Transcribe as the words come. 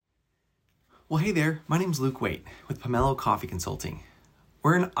Well, hey there, my name's Luke Waite with Pomelo Coffee Consulting.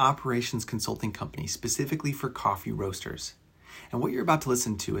 We're an operations consulting company specifically for coffee roasters. And what you're about to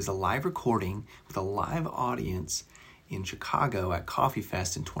listen to is a live recording with a live audience in Chicago at Coffee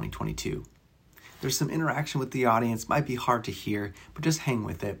Fest in 2022. There's some interaction with the audience, might be hard to hear, but just hang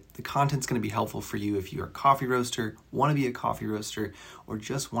with it. The content's going to be helpful for you if you're a coffee roaster, want to be a coffee roaster, or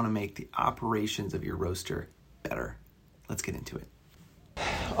just want to make the operations of your roaster better. Let's get into it.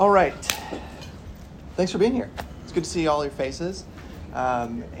 All right. Thanks for being here. It's good to see all your faces,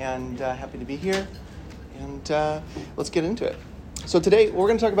 and happy to be here. And let's get into it. So today, what we're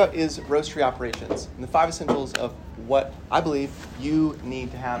going to talk about is roastery operations and the 5 essentials of what I believe you need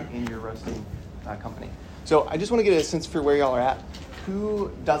to have in your roasting company. So I just want to get a sense for where y'all are at.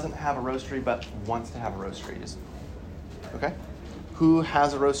 Who doesn't have a roastery but wants to have a roastery? Okay. Who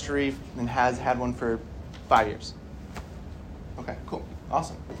has a roastery and has had one for 5 years? Okay, cool.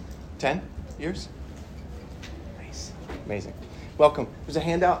 Awesome. 10 years? Nice. Amazing. Welcome. There's a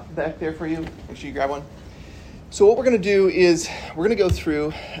handout back there for you. Make sure you grab one. So what we're going to do is we're going to go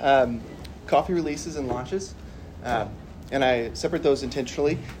through coffee releases and launches. And I separate those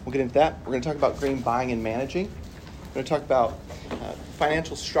intentionally. We'll get into that. We're going to talk about green buying and managing. We're going to talk about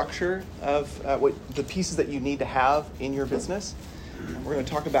financial structure of what the pieces that you need to have in your business. We're going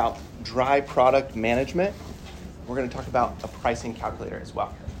to talk about dry product management. We're going to talk about a pricing calculator as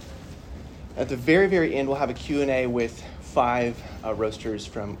well. At the very, very end, we'll have a Q&A with 5 roasters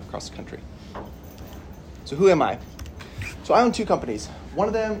from across the country. So who am I? So I own 2 companies. One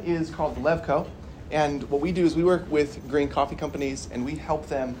of them is called Levco. And what we do is we work with green coffee companies and we help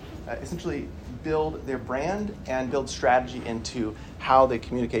them essentially build their brand and build strategy into how they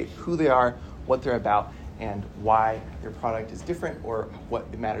communicate who they are, what they're about, and why their product is different or what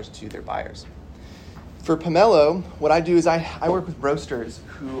it matters to their buyers. For Pomelo, what I do is I work with roasters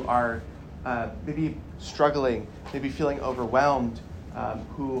who are maybe struggling, maybe feeling overwhelmed,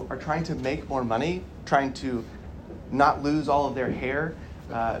 who are trying to make more money, trying to not lose all of their hair,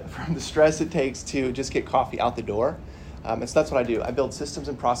 from the stress it takes to just get coffee out the door. And so that's what I do. I build systems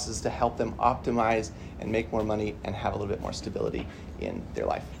and processes to help them optimize and make more money and have a little bit more stability in their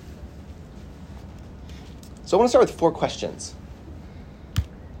life. So I want to start with 4 questions.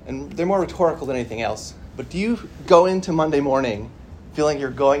 And they're more rhetorical than anything else. But do you go into Monday morning feeling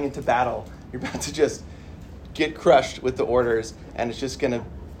you're going into battle? You're about to just get crushed with the orders, and it's just going to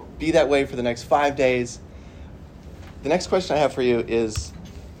be that way for the next 5 days. The next question I have for you is,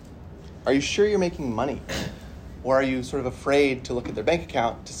 are you sure you're making money? Or are you sort of afraid to look at their bank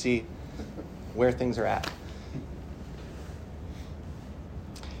account to see where things are at?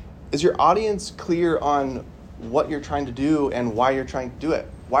 Is your audience clear on what you're trying to do and why you're trying to do it?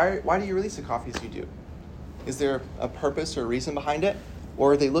 Why do you release the coffees you do? Is there a purpose or a reason behind it?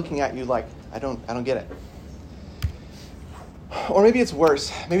 Or are they looking at you like, I don't get it? Or maybe it's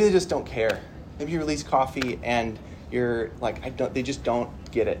worse. Maybe they just don't care. Maybe you release coffee and you're like, they just don't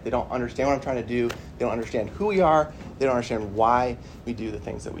get it. They don't understand what I'm trying to do. They don't understand who we are. They don't understand why we do the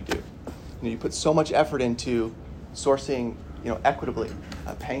things that we do. You put so much effort into sourcing, equitably,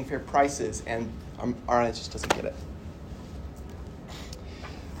 paying fair prices, and our audience just doesn't get it.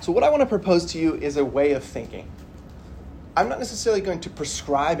 So what I want to propose to you is a way of thinking. I'm not necessarily going to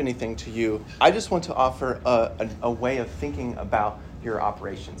prescribe anything to you. I just want to offer a way of thinking about your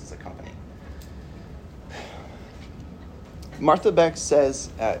operations as a company. Martha Beck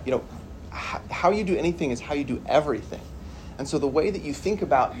says, how you do anything is how you do everything. And so the way that you think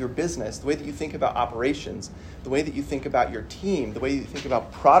about your business, the way that you think about operations, the way that you think about your team, the way you think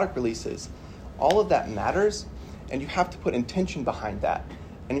about product releases, all of that matters, and you have to put intention behind that.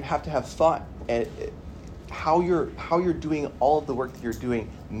 And you have to have thought. How you're doing all of the work that you're doing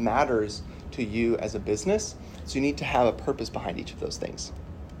matters to you as a business. So you need to have a purpose behind each of those things.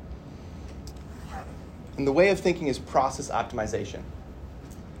 And the way of thinking is process optimization.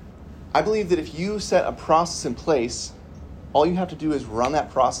 I believe that if you set a process in place, all you have to do is run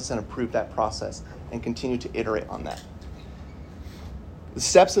that process and improve that process and continue to iterate on that. The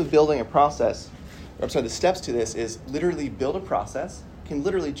steps of building a process, the steps to this is literally build a process. Can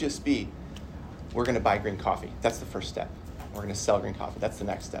literally just be, we're going to buy green coffee. That's the first step. We're going to sell green coffee. That's the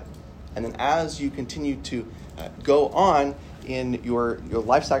next step. And then as you continue to go on in your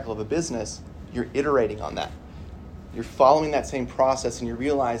life cycle of a business, you're iterating on that. You're following that same process and you're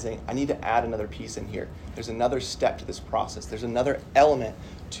realizing, I need to add another piece in here. There's another step to this process. There's another element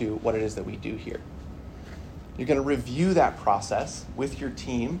to what it is that we do here. You're going to review that process with your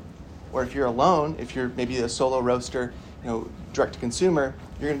team, or if you're alone, if you're maybe a solo roaster, direct to consumer,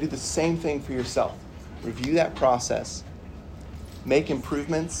 you're going to do the same thing for yourself. Review that process, make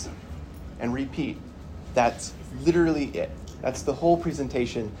improvements, and repeat. That's literally it. That's the whole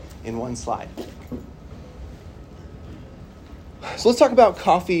presentation in one slide. So let's talk about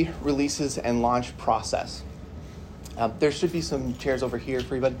coffee releases and launch process. There should be some chairs over here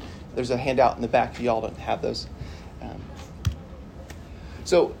for everybody. There's a handout in the back if y'all don't have those.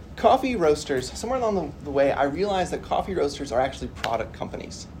 So coffee roasters, somewhere along the way, I realized that coffee roasters are actually product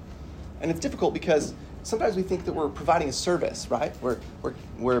companies. And it's difficult because sometimes we think that we're providing a service, right?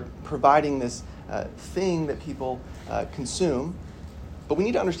 We're providing this thing that people consume, but we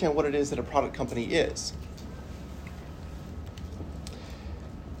need to understand what it is that a product company is.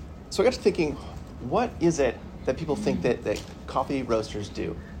 So I got to thinking, what is it that people think that coffee roasters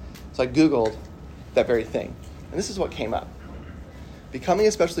do? So I Googled that very thing, and this is what came up. Becoming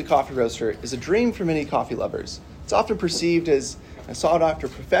a specialty coffee roaster is a dream for many coffee lovers. It's often perceived as a sought-after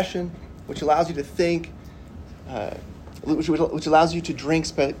profession, which allows you to think, which allows you to drink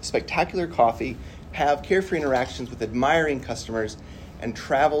spectacular coffee, have carefree interactions with admiring customers, and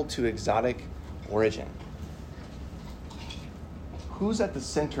travel to exotic origin. Who's at the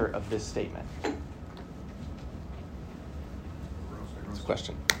center of this statement? That's a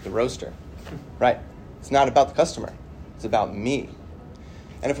question. The roaster. Right. It's not about the customer. It's about me.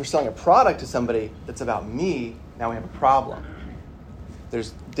 And if we're selling a product to somebody that's about me, now we have a problem.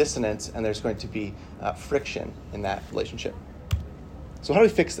 There's dissonance and there's going to be friction in that relationship. So how do we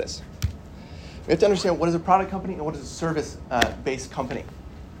fix this? We have to understand what is a product company and what is a service-based company.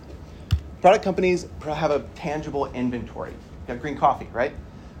 Product companies have a tangible inventory. You have green coffee, right?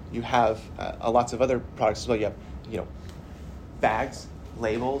 You have lots of other products as well. You have, bags,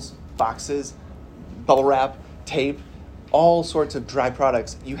 labels, boxes, bubble wrap, tape, all sorts of dry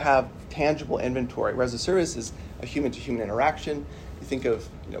products. You have tangible inventory, whereas a service is a human-to-human interaction. You think of,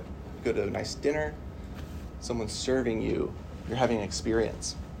 go to a nice dinner, someone's serving you, you're having an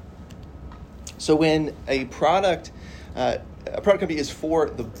experience. So when a product company is for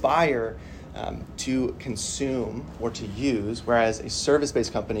the buyer to consume or to use, whereas a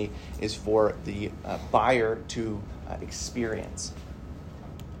service-based company is for the buyer to experience.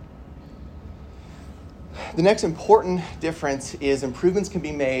 The next important difference is improvements can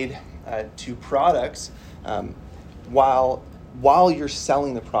be made to products while you're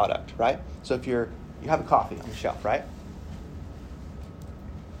selling the product, right? So if you have a coffee on the shelf, right?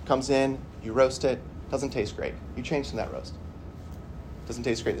 Comes in, you roast it, doesn't taste great. You change from that roast. Doesn't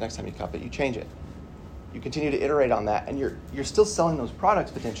taste great the next time you cup it, you change it. You continue to iterate on that, and you're still selling those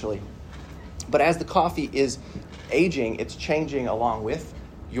products potentially. But as the coffee is aging, it's changing along with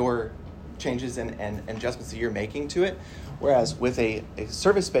your changes and adjustments that you're making to it. Whereas with a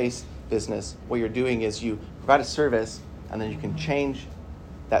service-based business, what you're doing is you provide a service, and then you can change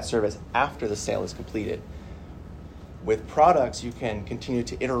that service after the sale is completed. With products, you can continue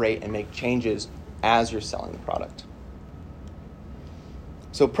to iterate and make changes as you're selling the product.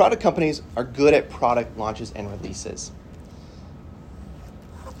 So product companies are good at product launches and releases.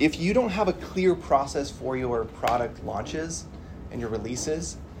 If you don't have a clear process for your product launches and your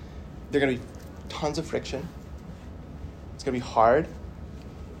releases, they're going to be tons of friction. It's going to be hard.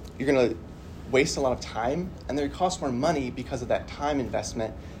 You're going to waste a lot of time, and they're going to cost more money because of that time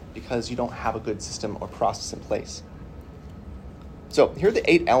investment, because you don't have a good system or process in place. So here are the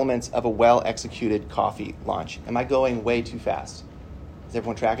 8 elements of a well-executed coffee launch. Am I going way too fast? Is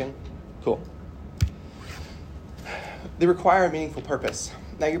everyone tracking? Cool. They require a meaningful purpose.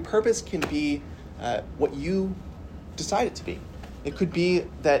 Now, your purpose can be what you decide it to be. It could be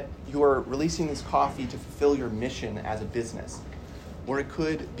that you're releasing this coffee to fulfill your mission as a business. Or it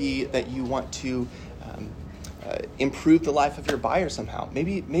could be that you want to improve the life of your buyer somehow.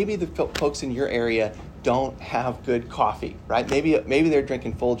 Maybe the folks in your area don't have good coffee, right? Maybe they're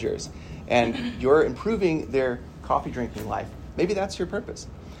drinking Folgers, and you're improving their coffee drinking life. Maybe that's your purpose.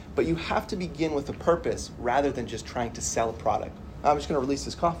 But you have to begin with a purpose rather than just trying to sell a product. I'm just going to release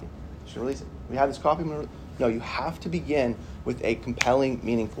this coffee. I'm just going to release it. We have this coffee. No, you have to begin with a compelling,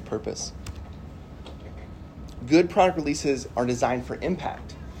 meaningful purpose. Good product releases are designed for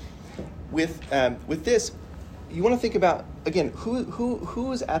impact. With this, you want to think about, again,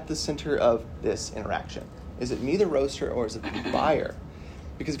 who is at the center of this interaction? Is it me, the roaster, or is it the buyer?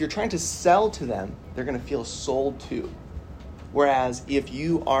 Because if you're trying to sell to them, they're going to feel sold to. Whereas if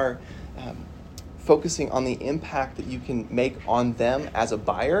you are focusing on the impact that you can make on them as a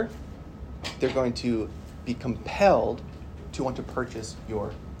buyer, they're going to be compelled to want to purchase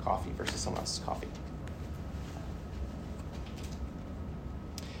your coffee versus someone else's coffee.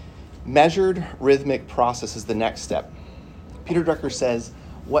 Measured rhythmic process is the next step. Peter Drucker says,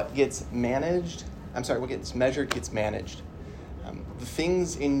 what gets measured gets managed. the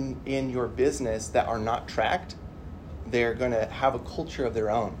things in your business that are not tracked, they're going to have a culture of their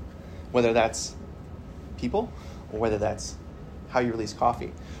own, whether that's people or whether that's how you release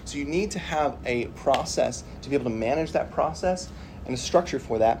coffee. So you need to have a process to be able to manage that process and a structure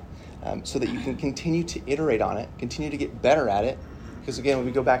for that, so that you can continue to iterate on it, continue to get better at it. Because again, when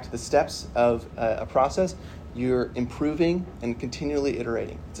we go back to the steps of a process, you're improving and continually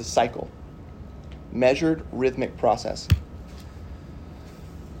iterating. It's a cycle. Measured, rhythmic process.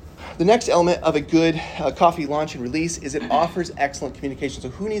 The next element of a good coffee launch and release is it offers excellent communication. So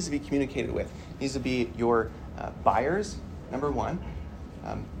who needs to be communicated with? It needs to be your buyers, number one.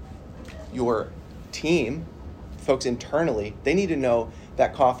 Your team, folks internally, they need to know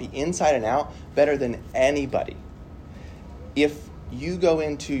that coffee inside and out better than anybody. If you go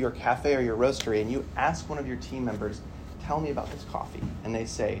into your cafe or your roastery and you ask one of your team members, tell me about this coffee, and they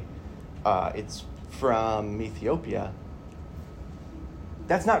say, it's from Ethiopia,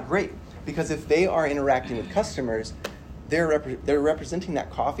 that's not great, because if they are interacting with customers, they're representing that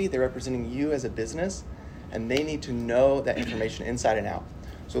coffee, they're representing you as a business, and they need to know that information inside and out.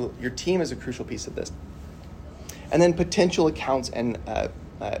 So your team is a crucial piece of this. And then potential accounts and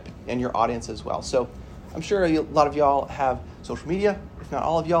your audience as well. So I'm sure a lot of y'all have social media. If not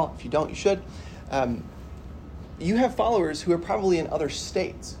all of y'all, if you don't, you should. You have followers who are probably in other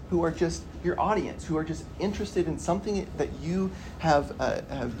states, who are just your audience, who are just interested in something that you have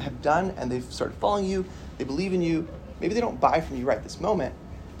done, and they've started following you. They believe in you. Maybe they don't buy from you right this moment,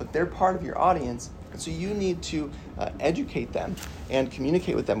 but they're part of your audience. And so you need to educate them and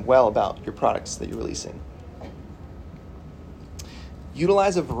communicate with them well about your products that you're releasing.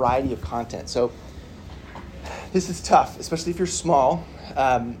 Utilize a variety of content. So this is tough, especially if you're small,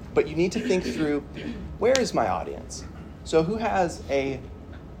 but you need to think through, where is my audience? So who has a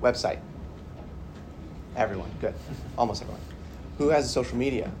website? Everyone, good. Almost everyone. Who has social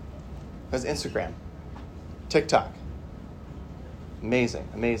media? Who has Instagram? TikTok? Amazing,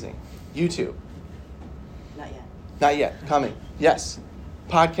 amazing. YouTube? Not yet. Not yet, coming. Yes.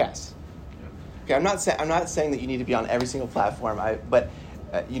 Podcasts. Okay, I'm not saying that you need to be on every single platform, but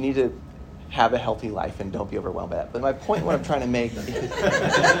you need to have a healthy life and don't be overwhelmed by that. But my point, what I'm trying to make is...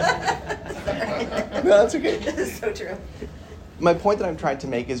 No, that's okay. This is so true. My point that I'm trying to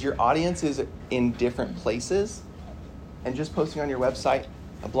make is your audience is in different places, and just posting on your website,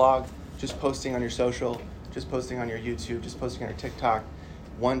 a blog, just posting on your social, just posting on your YouTube, just posting on your TikTok,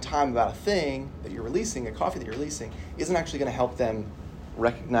 one time about a thing that you're releasing, a coffee that you're releasing, isn't actually going to help them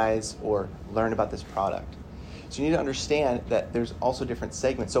recognize or learn about this product. So you need to understand that there's also different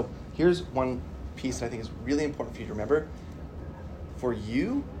segments. So here's one piece that I think is really important for you to remember. For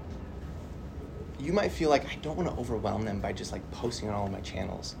you, you might feel like, I don't want to overwhelm them by just like posting on all of my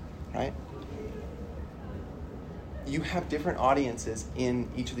channels, right? You have different audiences in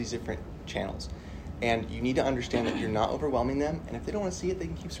each of these different channels. And you need to understand that you're not overwhelming them. And if they don't want to see it, they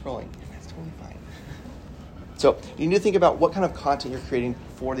can keep scrolling. And that's totally fine. So you need to think about what kind of content you're creating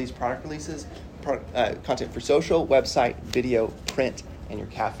for these product releases. Content for social, website, video, print, and your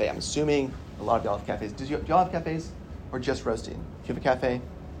cafe. I'm assuming a lot of y'all have cafes. Do y'all have cafes or just roasting? Do you have a cafe?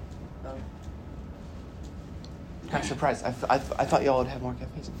 Kind of surprised. I thought y'all would have more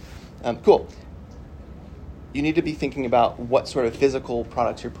cafes. Cool. You need to be thinking about what sort of physical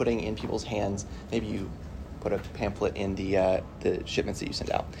products you're putting in people's hands. Maybe you put a pamphlet in the shipments that you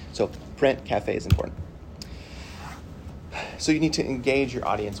send out. So print, cafe is important. So you need to engage your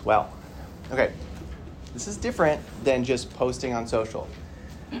audience well. Okay, this is different than just posting on social.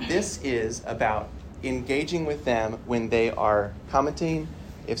 This is about engaging with them when they are commenting,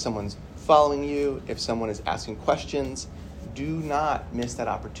 if someone's following you, if someone is asking questions. Do not miss that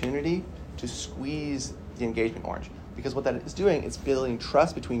opportunity to squeeze the engagement orange, because what that is doing is building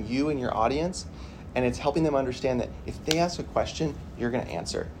trust between you and your audience, and it's helping them understand that if they ask a question, you're going to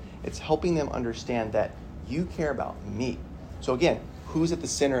answer. It's helping them understand that you care about me. So again, who's at the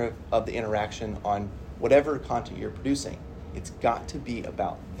center of the interaction on whatever content you're producing? It's got to be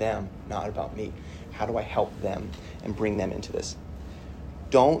about them, not about me. How do I help them and bring them into this?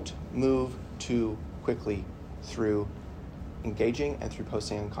 Don't move too quickly through engaging and through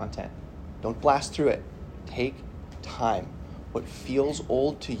posting on content. Don't blast through it. Take time. What feels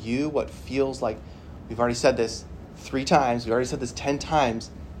old to you, what feels like, we've already said this 3 times, we've already said this 10 times,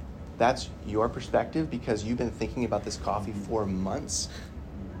 that's your perspective because you've been thinking about this coffee for months.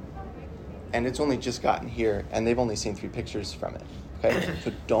 And it's only just gotten here, and they've only seen 3 pictures from it. Okay?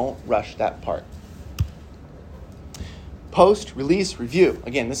 So don't rush that part. Post, release, review.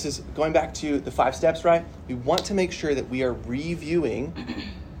 Again, this is going back to the 5 steps, right? We want to make sure that we are reviewing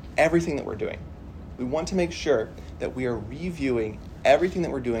everything that we're doing. We want to make sure that we are reviewing everything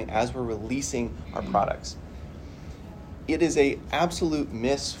that we're doing as we're releasing our products. It is a absolute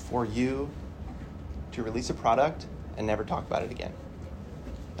miss for you to release a product and never talk about it again.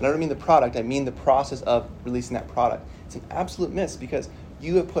 And I don't mean the product, I mean the process of releasing that product. It's an absolute miss because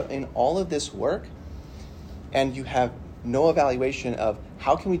you have put in all of this work and you have no evaluation of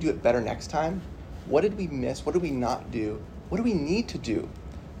how can we do it better next time? What did we miss? What did we not do? What do we need to do?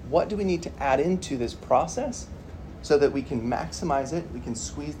 What do we need to add into this process so that we can maximize it, we can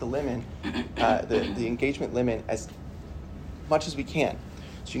squeeze the lemon, the engagement lemon as much as we can.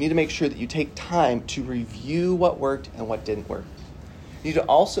 So you need to make sure that you take time to review what worked and what didn't work. You need to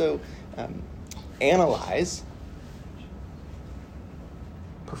also analyze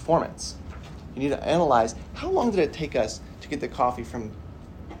performance. You need to analyze how long did it take us to get the coffee from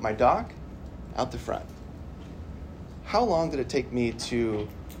my dock out the front? How long did it take me to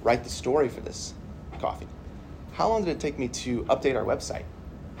write the story for this coffee? How long did it take me to update our website?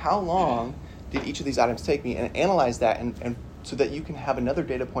 How long did each of these items take me? And analyze that and so that you can have another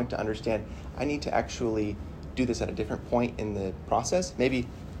data point to understand, I need to actually do this at a different point in the process. Maybe,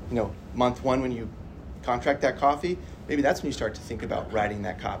 month one when you contract that coffee, maybe that's when you start to think about writing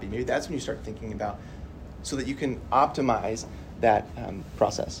that copy. Maybe that's when you start thinking about, so that you can optimize that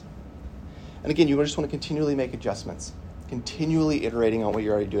process. And again, you just want to continually make adjustments, continually iterating on what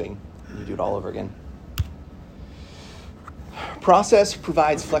you're already doing, and you do it all over again. Process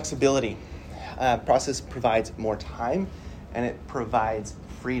provides flexibility. Process provides more time, and it provides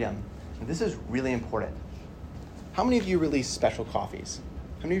freedom. And this is really important. How many of you release special coffees?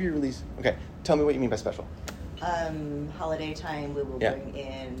 How many of you release? Okay, tell me what you mean by special. Holiday time, we will bring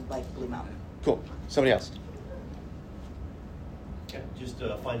in like Blue Mountain. Cool. Somebody else? Yeah, just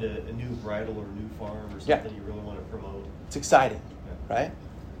find a new varietal or new farm or something you really want to promote. It's exciting, right?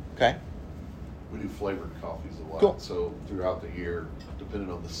 Okay. We do flavored coffees a lot. Cool. So throughout the year, depending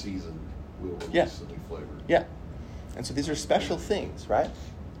on the season, we'll release a new flavor. Yeah. And so these are special things, right?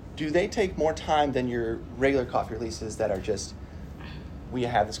 Do they take more time than your regular coffee releases that are just, we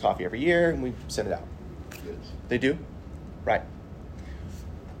have this coffee every year and we send it out? Yes. They do? Right.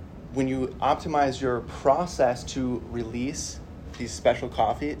 When you optimize your process to release these special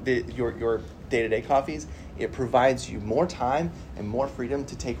coffee, your day-to-day coffees, it provides you more time and more freedom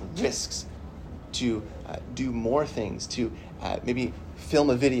to take risks, to do more things, to maybe film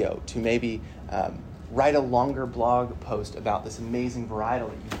a video, to maybe write a longer blog post about this amazing varietal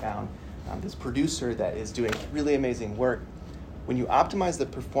that you found, this producer that is doing really amazing work. When you optimize the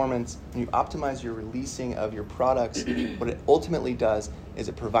performance, when you optimize your releasing of your products, what it ultimately does is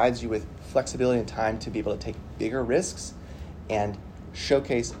it provides you with flexibility and time to be able to take bigger risks and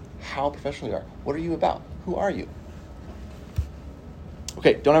showcase how professional you are. What are you about? Who are you?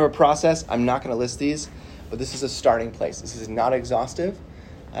 Okay, don't have a process. I'm not going to list these, but this is a starting place. This is not exhaustive,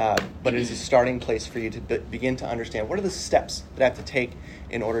 but it is a starting place for you to begin to understand what are the steps that I have to take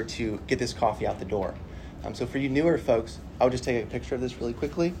in order to get this coffee out the door. So for you newer folks, I'll just take a picture of this really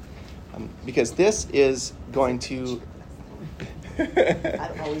quickly because this is going to... I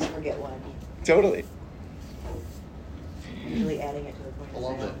always forget one. Totally. Usually adding it to the point of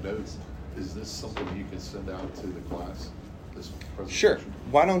Along sale. that note, is this something you can send out to the class? This presentation? Sure.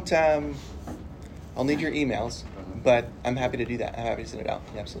 Why don't... I'll need your emails, but I'm happy to do that. I'm happy to send it out.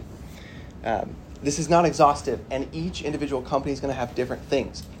 Yeah, absolutely. This is not exhaustive, and each individual company is going to have different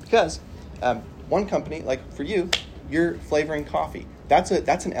things. Because one company, like for you, you're flavoring coffee. That's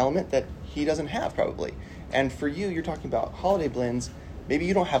an element that he doesn't have probably. And for you, you're talking about holiday blends. Maybe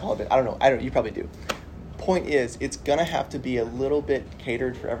you don't have holiday. I don't know. You probably do. Point is, it's going to have to be a little bit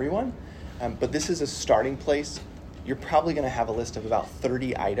catered for everyone. But this is a starting place. You're probably going to have a list of about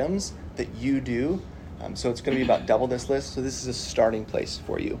 30 items that you do. So it's going to be about double this list. So this is a starting place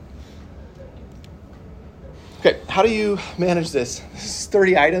for you. Okay, how do you manage this? This is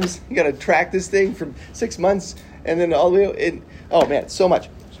 30 items. You got to track this thing for 6 months and then all the way in. Oh man, so much.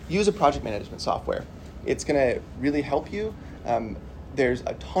 Use a project management software. It's going to really help you. There's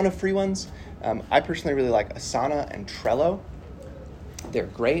a ton of free ones. I personally really like Asana and Trello. They're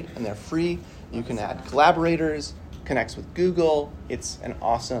great and they're free. You can add collaborators, connects with Google. It's an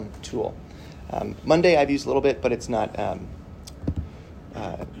awesome tool. Monday I've used a little bit, but it's not.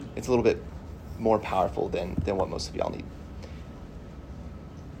 It's a little bit more powerful than what most of y'all need.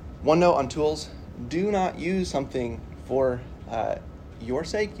 One note on tools: do not use something for your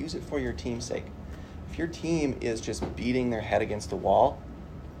sake. Use it for your team's sake. If your team is just beating their head against the wall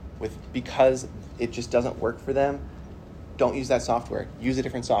because it just doesn't work for them, don't use that software. Use a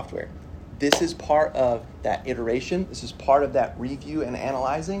different software. This is part of that iteration. This is part of that review and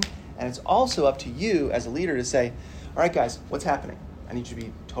analyzing. And it's also up to you as a leader to say, all right, guys, what's happening? I need you to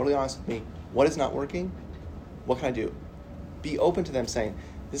be totally honest with me. What is not working? What can I do? Be open to them saying,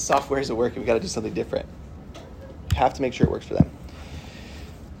 this software isn't working, we got to do something different. You have to make sure it works for them.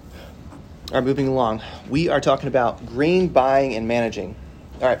 All right, moving along. We are talking about green buying and managing.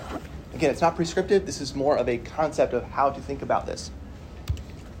 All right, again, it's not prescriptive. This is more of a concept of how to think about this.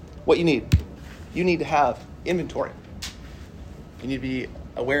 What you need to have inventory. You need to be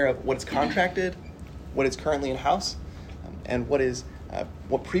aware of what is contracted, what is currently in-house, and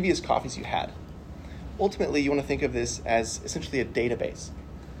what previous coffees you had. Ultimately, you want to think of this as essentially a database.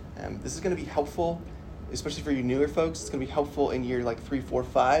 This is going to be helpful, especially for you newer folks. It's going to be helpful in year like 3, 4,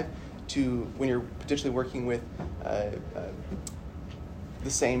 5 to when you're potentially working with the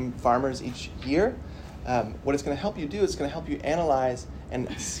same farmers each year. What it's going to help you do is it's going to help you analyze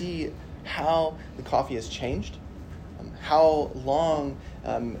and see how the coffee has changed. How long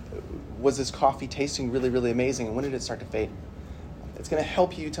was this coffee tasting really, really amazing, and when did it start to fade? It's going to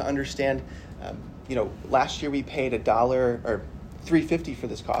help you to understand, last year we paid $1 or $3.50 for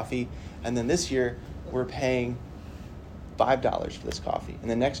this coffee, and then this year we're paying $5 for this coffee. And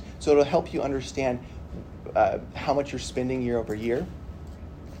the next, so it'll help you understand how much you're spending year over year.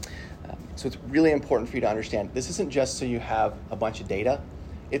 So it's really important for you to understand. This isn't just so you have a bunch of data.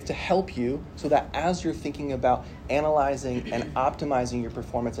 It's to help you so that as you're thinking about analyzing and optimizing your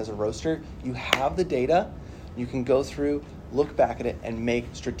performance as a roaster, you have the data, you can go through, look back at it, and make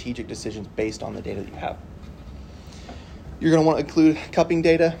strategic decisions based on the data that you have. You're going to want to include cupping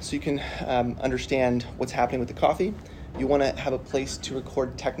data so you can understand what's happening with the coffee. You want to have a place to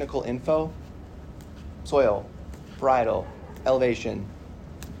record technical info, soil, varietal, elevation,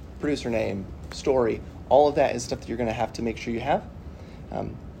 producer name, story. All of that is stuff that you're going to have to make sure you have.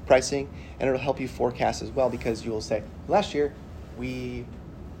 Pricing, and it'll help you forecast as well, because you will say, last year we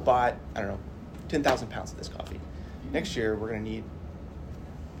bought, 10,000 pounds of this coffee. Next year we're going to need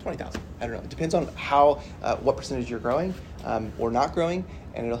 20,000. I don't know. It depends on what percentage you're growing or not growing,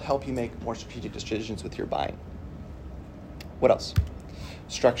 and it'll help you make more strategic decisions with your buying. What else?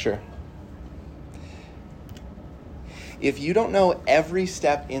 Structure. If you don't know every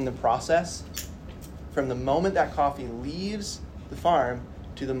step in the process, from the moment that coffee leaves the farm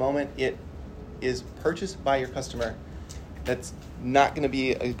to the moment it is purchased by your customer, that's not going to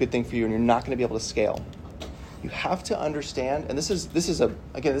be a good thing for you, and you're not going to be able to scale. You have to understand, and this is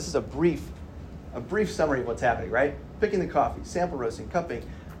a brief summary of what's happening, right? Picking the coffee, sample roasting, cupping,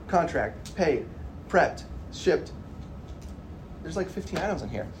 contract, paid, prepped, shipped. There's like 15 items in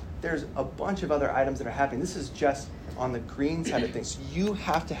here. There's a bunch of other items that are happening. This is just on the green side of things. You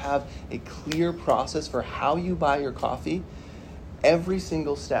have to have a clear process for how you buy your coffee. Every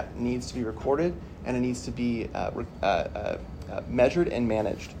single step needs to be recorded, and it needs to be measured and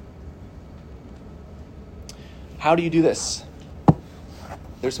managed. How do you do this?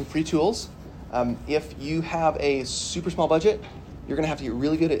 There's some free tools. If you have a super small budget, you're going to have to get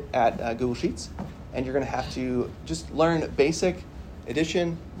really good at Google Sheets, and you're going to have to just learn basic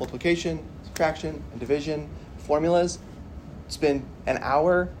addition, multiplication, subtraction, and division formulas. Spend an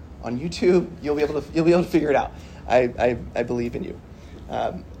hour on YouTube. You'll be able to figure it out. I believe in you.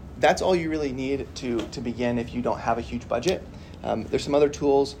 That's all you really need to begin if you don't have a huge budget. There's some other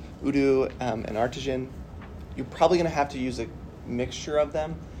tools, Odoo and Artisan. You're probably going to have to use a mixture of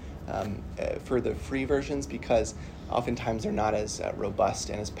them for the free versions, because oftentimes they're not as robust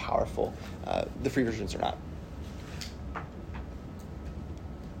and as powerful. The free versions are not.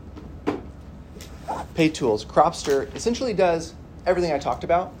 Paid tools. Cropster essentially does everything I talked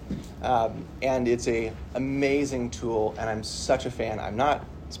about, and it's an amazing tool, and I'm such a fan. I'm not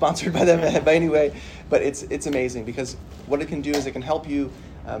sponsored by them by any way, but it's amazing, because what it can do is it can help you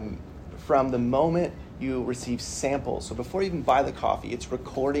from the moment you receive samples. So before you even buy the coffee, it's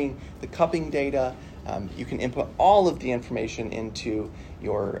recording the cupping data. You can input all of the information into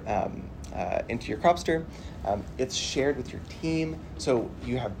your Cropster. It's shared with your team, so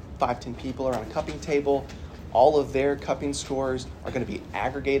you have 5-10 people around a cupping table. All of their cupping scores are going to be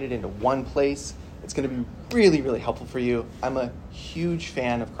aggregated into one place. It's going to be really, really helpful for you. I'm a huge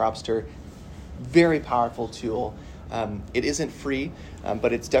fan of Cropster. Very powerful tool. It isn't free,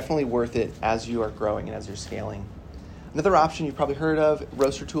 but it's definitely worth it as you are growing and as you're scaling. Another option you've probably heard of,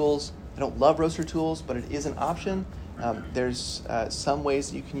 Roaster Tools. I don't love Roaster Tools, but it is an option. There's some ways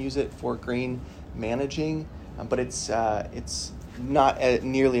that you can use it for grain managing, but it's not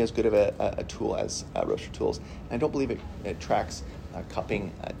nearly as good of a tool as Roaster Tools. And I don't believe it tracks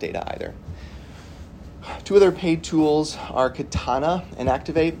cupping data either. Two other paid tools are Katana and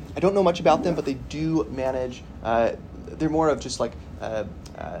Activate. I don't know much about them, but they do manage. They're more of just like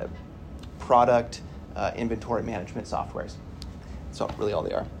product inventory management softwares. That's really all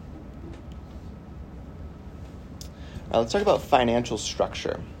they are. Let's talk about financial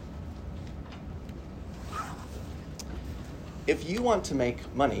structure. If you want to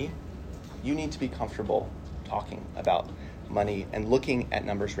make money, you need to be comfortable talking about money and looking at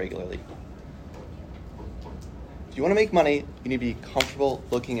numbers regularly. If you want to make money, you need to be comfortable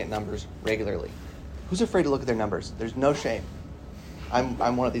looking at numbers regularly. Who's afraid to look at their numbers? There's no shame.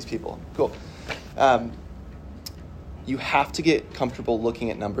 I'm one of these people. Cool. You have to get comfortable looking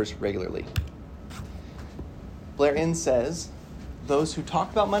at numbers regularly. Blair Enns says, those who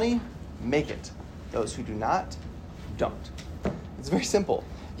talk about money, make it. Those who do not, don't. It's very simple.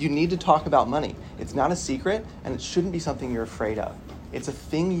 You need to talk about money. It's not a secret, and it shouldn't be something you're afraid of. It's a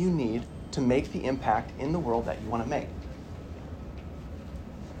thing you need to make the impact in the world that you want to make.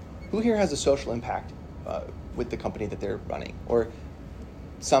 Who here has a social impact with the company that they're running? Or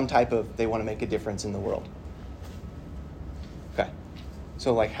some type of, they want to make a difference in the world? Okay.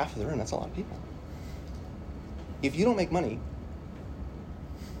 So like half of the room, that's a lot of people. If you don't make money,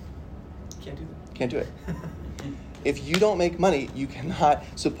 can't do it. If you don't make money, you cannot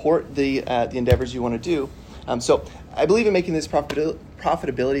support the endeavors you want to do. So I believe in making this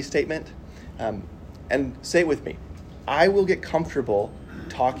profitability statement, and say it with me. I will get comfortable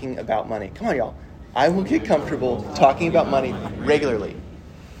talking about money. Come on, y'all. I will get comfortable talking about money regularly.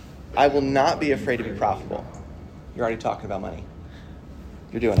 I will not be afraid to be profitable. You're already talking about money.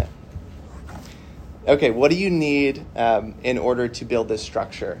 You're doing it. Okay, what do you need in order to build this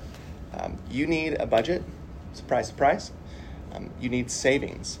structure? You need a budget. Surprise, surprise. You need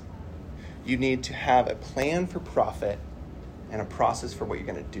savings. You need to have a plan for profit and a process for what you're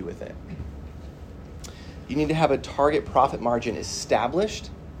going to do with it. You need to have a target profit margin established.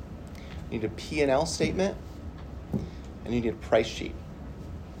 You need a P&L statement. And you need a price sheet.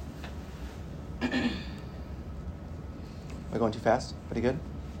 Am I going too fast? Pretty good?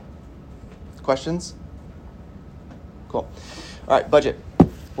 Questions? Cool. All right, budget.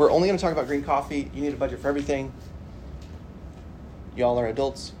 We're only going to talk about green coffee. You need a budget for everything. Y'all are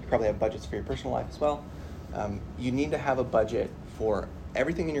adults. You probably have budgets for your personal life as well. You need to have a budget for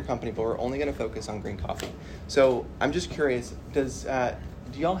everything in your company, but we're only going to focus on green coffee. So I'm just curious, do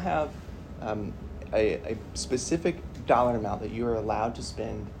y'all have a specific dollar amount that you are allowed to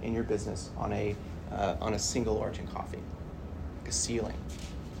spend in your business on a single origin coffee? Like a ceiling.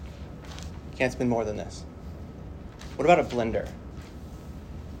 You can't spend more than this. What about a blender?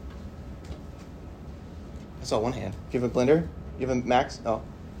 I saw one hand. Do you have a blender? You have a max? Oh.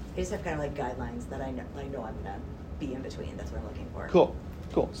 I just have kind of like guidelines that I know I'm going to be in between. That's what I'm looking for.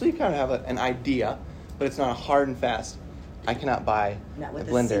 Cool. So you kind of have an idea, but it's not a hard and fast, I cannot buy not with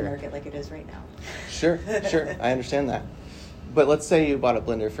a blender. The C market like it is right now. Sure. I understand that. But let's say you bought a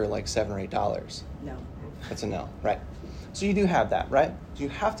blender for like $7 or $8. No. That's a no, right? So you do have that, right? You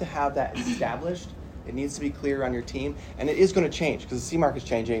have to have that established. It needs to be clear on your team, and it is going to change because the C market's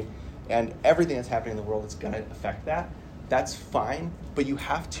changing, and everything that's happening in the world is going to affect that. That's fine, but you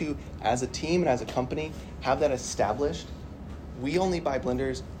have to, as a team and as a company, have that established. We only buy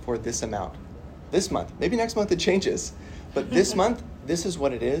blenders for this amount. This month. Maybe next month it changes. But this month, this is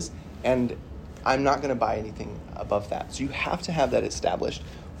what it is, and I'm not going to buy anything above that. So you have to have that established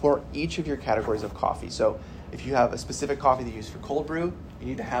for each of your categories of coffee. So if you have a specific coffee that you use for cold brew, you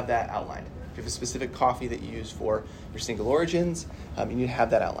need to have that outlined. If you have a specific coffee that you use for your single origins, you need to have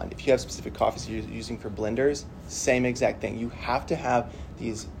that outlined. If you have specific coffees you're using for blenders, same exact thing. You have to have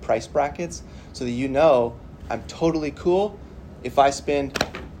these price brackets so that you know I'm totally cool if I spend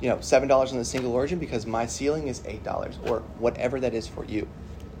 $7 on the single origin because my ceiling is $8 or whatever that is for you.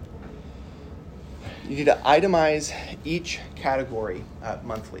 You need to itemize each category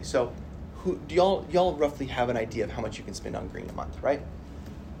monthly. So do y'all roughly have an idea of how much you can spend on green a month, right?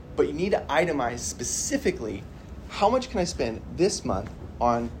 But you need to itemize specifically how much can I spend this month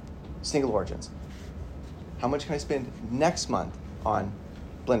on single origins? How much can I spend next month on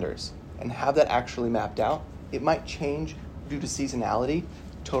blenders? And have that actually mapped out. It might change due to seasonality,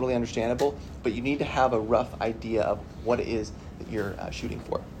 totally understandable, but you need to have a rough idea of what it is that you're shooting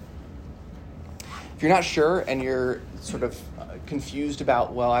for. If you're not sure and you're sort of confused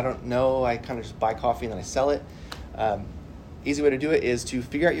about, well, I don't know, I kind of just buy coffee and then I sell it, easy way to do it is to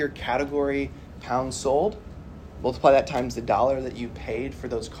figure out your category pounds sold, multiply that times the dollar that you paid for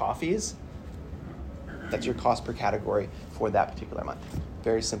those coffees. That's your cost per category for that particular month.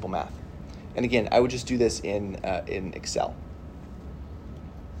 Very simple math. And again, I would just do this in Excel.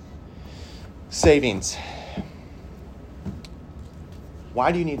 Savings.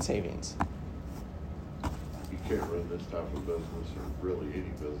 Why do you need savings? You can't run this type of business or really any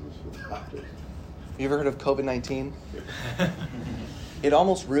business without it. you ever heard of COVID-19? It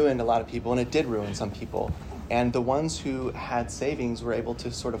almost ruined a lot of people, and it did ruin some people. And the ones who had savings were able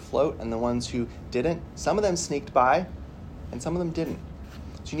to sort of float, and the ones who didn't, some of them sneaked by, and some of them didn't.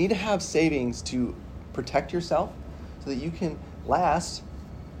 So you need to have savings to protect yourself so that you can last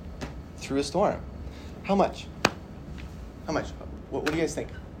through a storm. How much? How much? What do you guys think?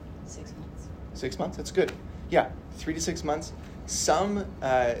 6 months. 6 months? That's good. Yeah, 3 to 6 months. Some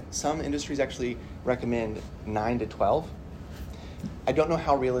industries actually recommend 9 to 12. I don't know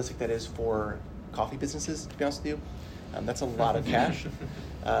how realistic that is for coffee businesses, to be honest with you. That's a lot of cash.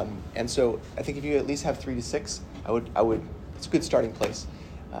 And so I think if you at least have 3 to 6, I would. It's a good starting place.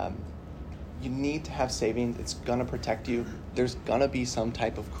 You need to have savings. It's going to protect you. There's going to be some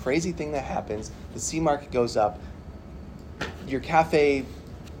type of crazy thing that happens. The C market goes up. Your cafe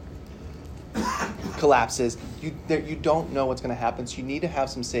collapses. You don't know what's going to happen, so you need to have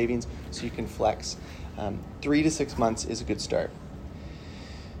some savings so you can flex. 3 to 6 months is a good start.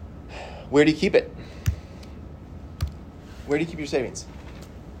 Where do you keep it? Where do you keep your savings?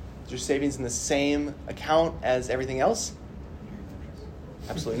 Is your savings in the same account as everything else?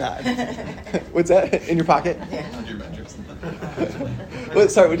 Absolutely not. What's that? In your pocket? Yeah. Under your mattress.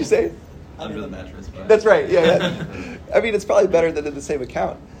 Sorry, what'd you say? Under the mattress. But... That's right. Yeah. I mean, it's probably better than in the same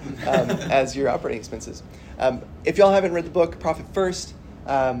account as your operating expenses. If y'all haven't read the book Profit First,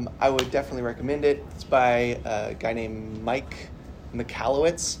 I would definitely recommend it. It's by a guy named Mike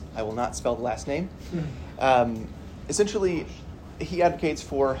Michalowicz. I will not spell the last name. Essentially, he advocates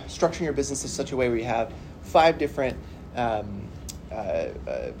for structuring your business in such a way where you have 5 different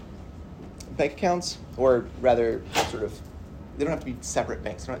bank accounts, or rather, sort of, they don't have to be separate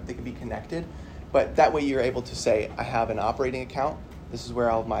banks. They can be connected, but that way you're able to say, I have an operating account. This is where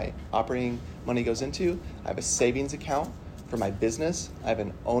all of my operating money goes into. I have a savings account for my business. I have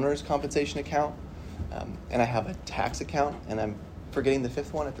an owner's compensation account, and I have a tax account, and I'm forgetting the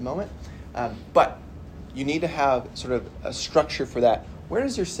 5th one at the moment. But you need to have sort of a structure for that. Where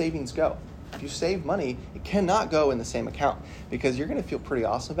does your savings go? If you save money, it cannot go in the same account, because you're going to feel pretty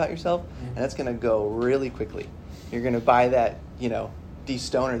awesome about yourself, and that's going to go really quickly. You're going to buy that,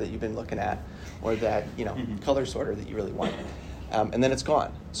 de-stoner that you've been looking at, or that, color sorter that you really want. And then it's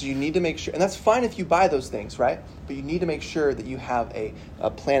gone. So you need to make sure, and that's fine if you buy those things, right? But you need to make sure that you have a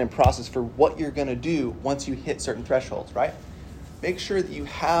plan and process for what you're going to do once you hit certain thresholds, right? Make sure that you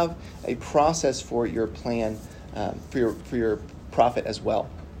have a process for your plan, for your profit as well.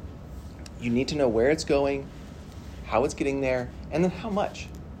 You need to know where it's going, how it's getting there, and then how much.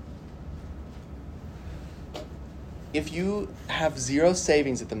 If you have 0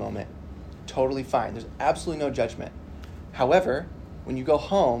 savings at the moment, totally fine. There's absolutely no judgment. However, when you go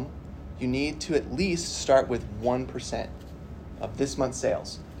home, you need to at least start with 1% of this month's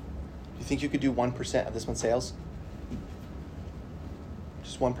sales. Do you think you could do 1% of this month's sales?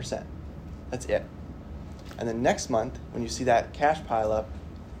 Just 1%. That's it. And then next month, when you see that cash pile up,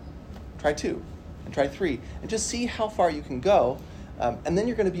 try 2 and try 3 and just see how far you can go. And then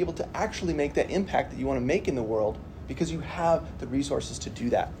you're going to be able to actually make that impact that you want to make in the world, because you have the resources to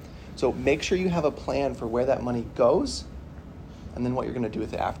do that. So make sure you have a plan for where that money goes, and then what you're going to do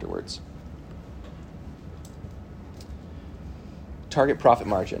with it afterwards. Target profit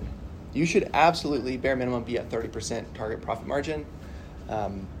margin. You should absolutely, bare minimum, be at 30% target profit margin.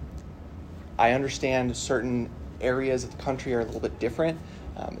 I understand certain areas of the country are a little bit different,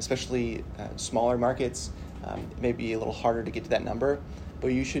 especially smaller markets. It may be a little harder to get to that number, but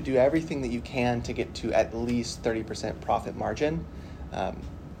you should do everything that you can to get to at least 30% profit margin.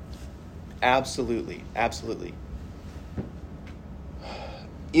 Absolutely.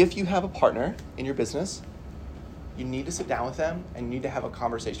 If you have a partner in your business, you need to sit down with them and you need to have a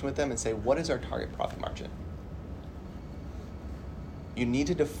conversation with them and say, what is our target profit margin? You need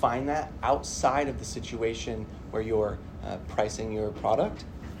to define that outside of the situation where you're pricing your product.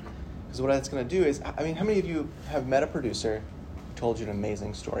 Because what that's going to do is, how many of you have met a producer who told you an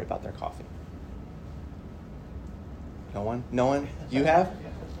amazing story about their coffee? No one? No one? You have?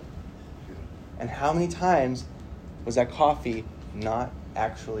 And how many times was that coffee not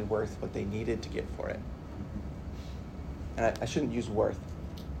actually worth what they needed to get for it? And I shouldn't use worth.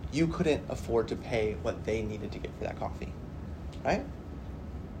 You couldn't afford to pay what they needed to get for that coffee, right?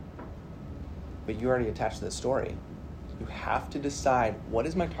 But you already attached to the story. You have to decide, what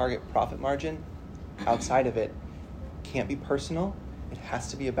is my target profit margin? Outside of it, can't be personal. It has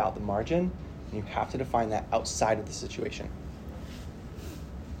to be about the margin, and you have to define that outside of the situation.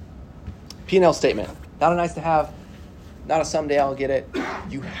 P&L statement. Not a nice to have, not a someday I'll get it.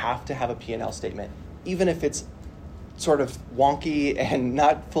 You have to have a P&L statement, even if it's sort of wonky and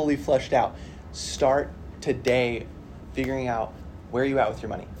not fully fleshed out. start today figuring out where you're at with your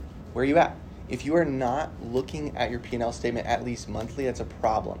money. Where are you at? If you are not looking at your P&L statement at least monthly, that's a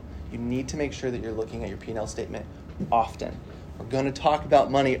problem. You need to make sure that you're looking at your P&L statement often. We're going to talk about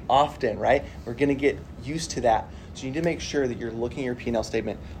money often, right? We're going to get used to that. So you need to make sure that you're looking at your P&L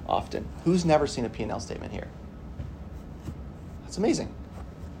statement often. Who's never seen a P&L statement here? That's amazing.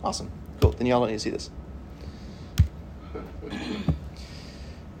 Awesome. Cool. Then y'all don't need to see this.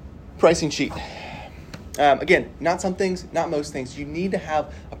 Pricing sheet. Again, not some things, not most things. You need to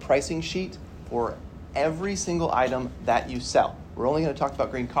have a pricing sheet for every single item that you sell. We're only going to talk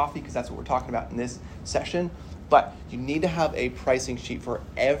about green coffee because that's what we're talking about in this session. But you need to have a pricing sheet for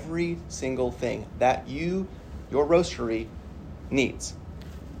every single thing that your roastery needs.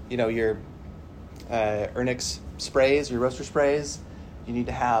 You know, your Ernix sprays, your roaster sprays. You need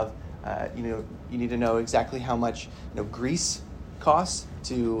to have, you need to know exactly how much grease costs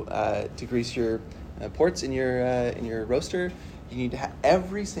to grease your ports in your roaster. You need to have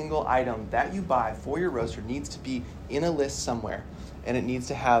every single item that you buy for your roaster needs to be in a list somewhere, and it needs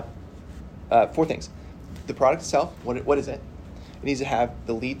to have 4 things: the product itself, what is it? It needs to have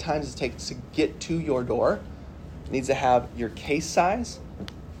the lead times it takes to get to your door. It needs to have your case size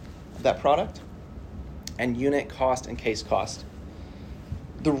of that product, and unit cost and case cost.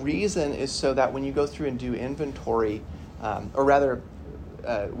 The reason is so that when you go through and do inventory,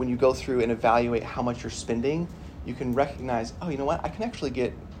 when you go through and evaluate how much you're spending, you can recognize, oh, you know what? I can actually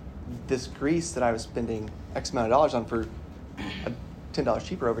get this grease that I was spending X amount of dollars on for $10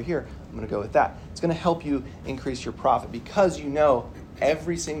 cheaper over here. I'm going to go with that. It's going to help you increase your profit because you know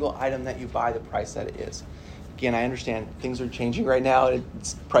every single item that you buy, the price that it is. Again, I understand things are changing right now.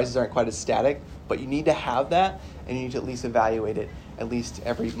 Prices aren't quite as static, but you need to have that, and you need to at least evaluate it at least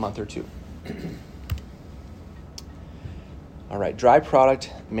every month or 2. All right, dry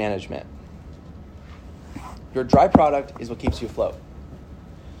product management. Your dry product is what keeps you afloat.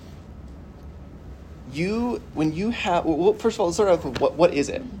 First of all, let's start off with what is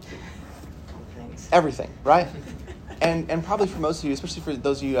it? Thanks. Everything, right? And probably for most of you, especially for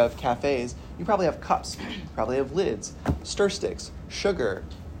those of you who have cafes, you probably have cups, you probably have lids, stir sticks, sugar,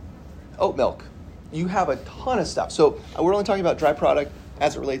 oat milk. You have a ton of stuff. So we're only talking about dry product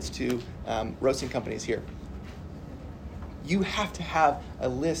as it relates to roasting companies here. You have to have a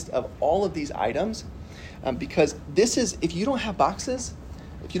list of all of these items because this is, if you don't have boxes,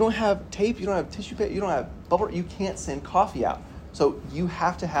 if you don't have tape, you don't have tissue paper, you don't have bubble, you can't send coffee out. So you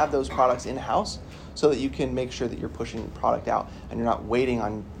have to have those products in-house so that you can make sure that you're pushing product out and you're not waiting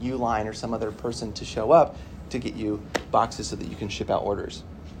on Uline or some other person to show up to get you boxes so that you can ship out orders.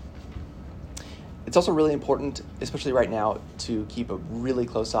 It's also really important, especially right now, to keep a really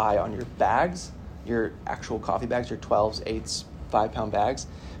close eye on your bags, your actual coffee bags, your 12s, 8s, 5-pound bags,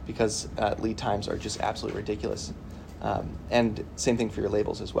 because lead times are just absolutely ridiculous. And same thing for your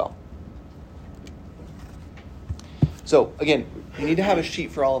labels as well. So again, you need to have a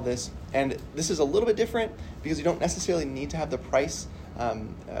sheet for all of this. And this is a little bit different because you don't necessarily need to have the price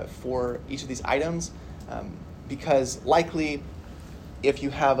for each of these items because likely if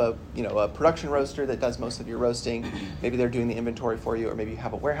you have a production roaster that does most of your roasting, maybe they're doing the inventory for you, or maybe you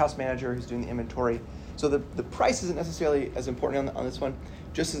have a warehouse manager who's doing the inventory. So the price isn't necessarily as important on this one.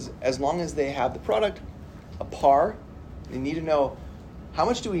 Just as long as they have the product, a par, they need to know how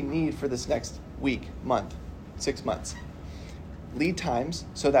much do we need for this next week, month, 6 months. Lead times,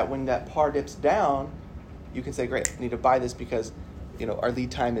 so that when that par dips down, you can say, great, I need to buy this because our lead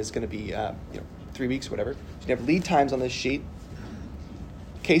time is going to be 3 weeks or whatever. So you have lead times on this sheet.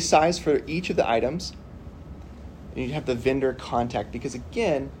 Case size for each of the items, and you have the vendor contact because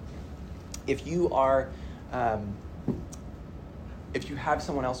again, if you have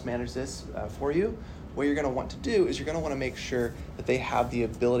someone else manage this for you, what you're going to want to do is you're going to want to make sure that they have the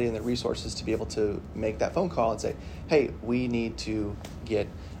ability and the resources to be able to make that phone call and say, hey, we need to get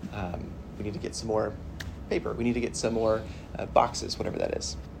some more paper, we need to get some more boxes, whatever that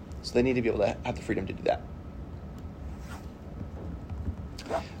is. So they need to be able to have the freedom to do that.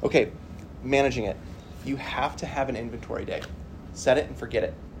 Okay, managing it. You have to have an inventory day. Set it and forget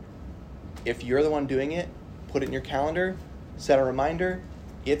it. If you're the one doing it, put it in your calendar, set a reminder.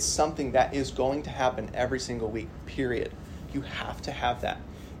 It's something that is going to happen every single week, period. You have to have that.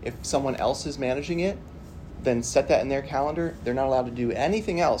 If someone else is managing it, then set that in their calendar. They're not allowed to do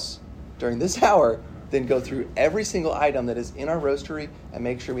anything else during this hour than go through every single item that is in our roastery and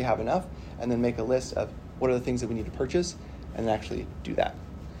make sure we have enough, and then make a list of what are the things that we need to purchase and then actually do that.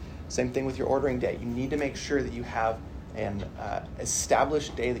 Same thing with your ordering day. You need to make sure that you have an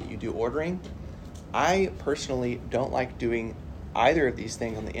established day that you do ordering. I personally don't like doing either of these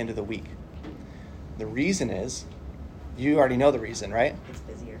things on the end of the week. The reason is, you already know the reason, right? It's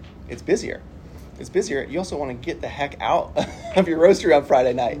busier. It's busier. It's busier. You also want to get the heck out of your roastery on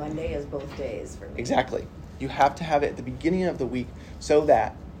Friday night. Monday is both days for me. Exactly. You have to have it at the beginning of the week so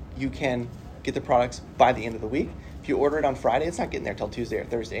that you can get the products by the end of the week. If you order it on Friday, it's not getting there till Tuesday or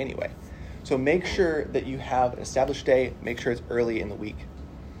Thursday anyway. So make sure that you have an established day. Make sure it's early in the week.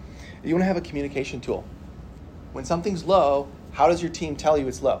 You want to have a communication tool. When something's low, how does your team tell you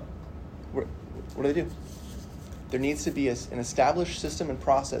it's low? What do they do? There needs to be an established system and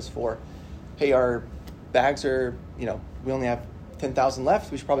process for, hey, our bags are, we only have 10,000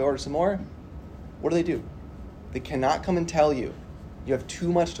 left. We should probably order some more. What do? They cannot come and tell you. You have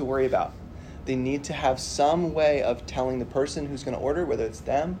too much to worry about. They need to have some way of telling the person who's going to order, whether it's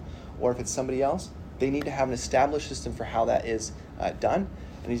them or if it's somebody else. They need to have an established system for how that is done.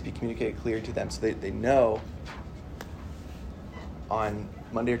 It needs to be communicated clear to them so they know on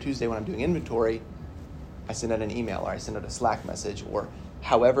Monday or Tuesday when I'm doing inventory, I send out an email or I send out a Slack message or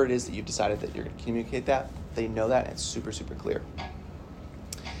however it is that you've decided that you're going to communicate that. They know that and it's super, super clear.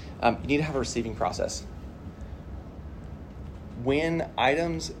 You need to have a receiving process. When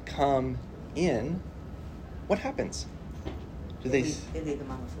items come in, what happens? They leave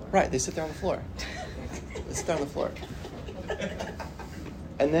them on the floor. Right, they sit there on the floor.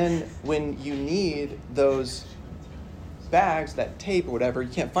 And then when you need those bags, that tape or whatever, you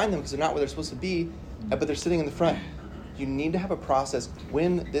can't find them because they're not where they're supposed to be, but they're sitting in the front. You need to have a process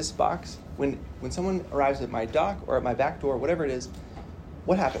when this box, when someone arrives at my dock or at my back door, whatever it is,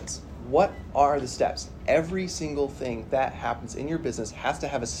 what happens? What are the steps? Every single thing that happens in your business has to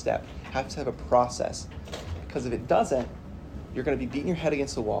have a step, has to have a process. Because if it doesn't, you're going to be beating your head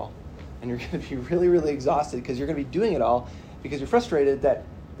against the wall and you're going to be really, really exhausted because you're going to be doing it all because you're frustrated that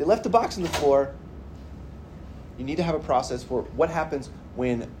they left the box on the floor. You need to have a process for what happens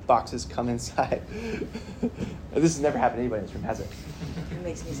when boxes come inside. This has never happened to anybody in this room, has it? It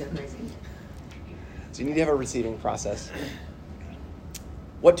makes me so crazy. So you need to have a receiving process.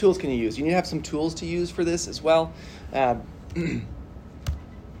 What tools can you use? You need to have some tools to use for this as well.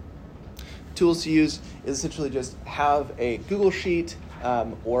 Tools to use is essentially just have a Google Sheet,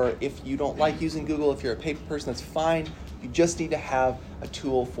 or if you don't like using Google, if you're a paper person, that's fine. You just need to have a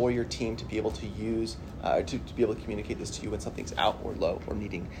tool for your team to be able to use, to be able to communicate this to you when something's out or low or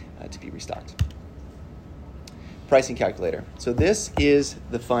needing to be restocked. Pricing calculator. So this is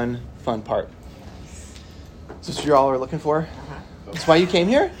the fun part. Is this what you all are looking for? Uh-huh. That's why you came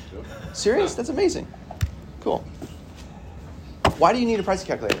here? Serious? That's amazing. Cool. Why do you need a pricing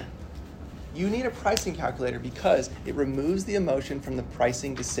calculator? You need a pricing calculator because it removes the emotion from the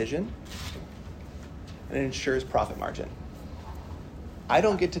pricing decision and it ensures profit margin. I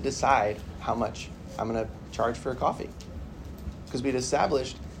don't get to decide how much I'm going to charge for a coffee because we'd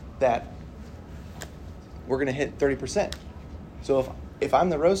established that we're going to hit 30%. So if I'm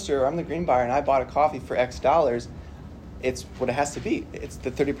the roaster or I'm the green buyer and I bought a coffee for X dollars, it's what it has to be. It's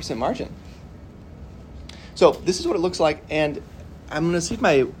the 30% margin. So this is what it looks like, and I'm going to see if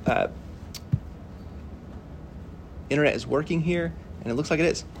my internet is working here, and it looks like it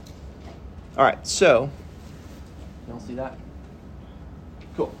is. All right, so you all see that?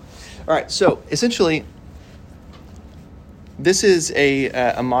 Cool. All right, so essentially, this is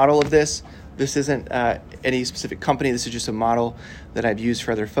a model of this. This isn't any specific company. This is just a model that I've used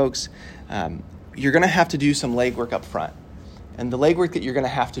for other folks. You're going to have to do some legwork up front. And the legwork that you're going to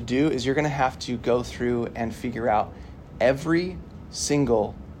have to do is you're going to have to go through and figure out every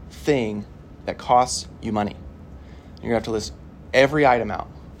single thing that costs you money. You're going to have to list every item out.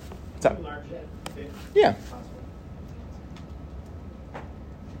 What's up? Yeah.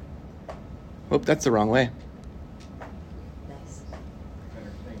 Oh, that's the wrong way. Nice.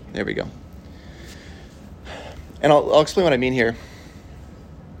 There we go. And I'll explain what I mean here.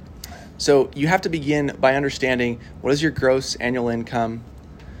 So you have to begin by understanding what is your gross annual income,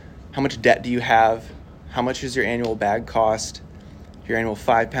 how much debt do you have, how much is your annual bag cost, your annual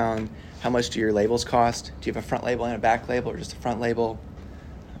 5-pound, how much do your labels cost, do you have a front label and a back label or just a front label,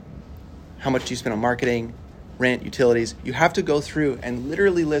 how much do you spend on marketing, rent, utilities. You have to go through and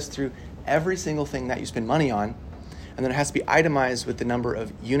literally list through every single thing that you spend money on, and then it has to be itemized with the number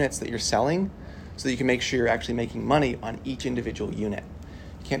of units that you're selling so that you can make sure you're actually making money on each individual unit.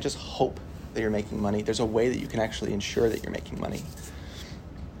 You can't just hope that you're making money. There's a way that you can actually ensure that you're making money.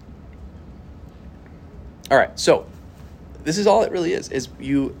 All right, so this is all it really is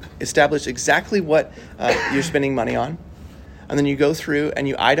you establish exactly what you're spending money on, and then you go through and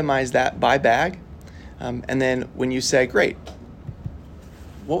you itemize that by bag, and then when you say, great,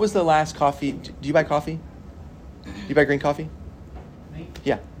 what was the last coffee? Do you buy coffee? Do you buy green coffee? Me?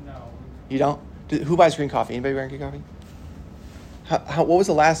 Yeah. No. You don't? Who buys green coffee? Anybody buying green coffee? What was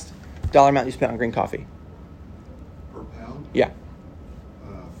the last dollar amount you spent on green coffee? Per pound? Yeah.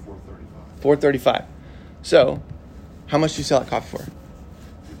 $4.35. $4.35. So, how much do you sell that coffee for?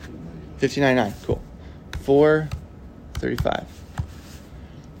 $15.99. Cool. $4.35.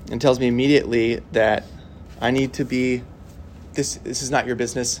 And tells me immediately that I need to be. This is not your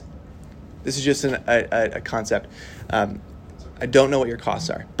business. This is just a concept. I don't know what your costs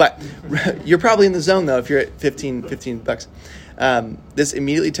are, but you're probably in the zone though if you're at $15. This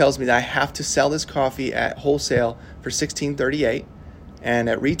immediately tells me that I have to sell this coffee at wholesale for $16.38 and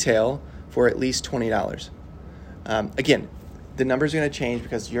at retail for at least $20. Again, the numbers are going to change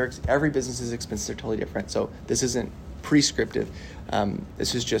because every business's expenses are totally different. So this isn't prescriptive.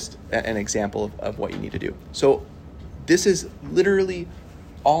 This is just an example of what you need to do. So this is literally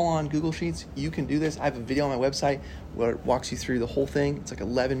all on Google Sheets. You can do this. I have a video on my website where it walks you through the whole thing. It's like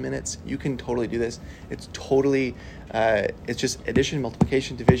 11 minutes. You can totally do this. It's totally, it's just addition,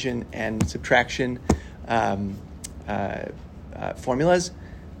 multiplication, division, and subtraction formulas.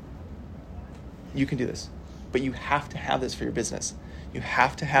 You can do this, but you have to have this for your business. You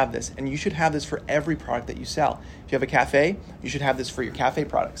have to have this, and you should have this for every product that you sell. If you have a cafe, you should have this for your cafe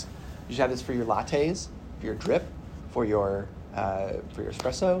products. You should have this for your lattes, for your drip, for your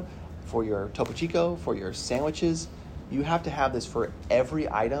espresso, for your Topo Chico, for your sandwiches. You have to have this for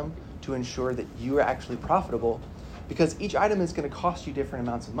every item to ensure that you are actually profitable, because each item is going to cost you different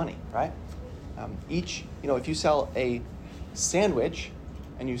amounts of money, right? If you sell a sandwich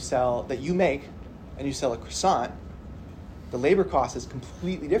and you sell a croissant, the labor cost is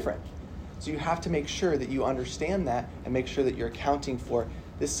completely different. So you have to make sure that you understand that and make sure that you're accounting for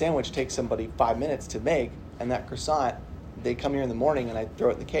this sandwich takes somebody 5 minutes to make, and that croissant, they come here in the morning and I throw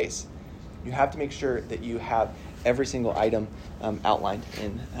it in the case. You have to make sure that you have every single item outlined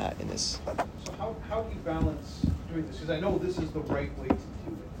in this. So how do you balance doing this? Because I know this is the right way to do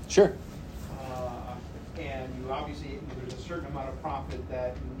it. Sure. And you obviously, there's a certain amount of profit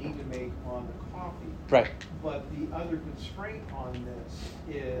that you need to make on the coffee. Right. But the other constraint on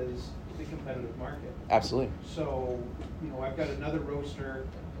this is the competitive market. Absolutely. So, I've got another roaster,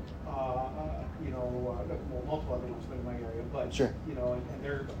 multiple other ones in my area, but, sure. And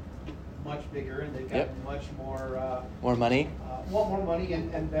they're much bigger and they've got Yep. much more... more money? more money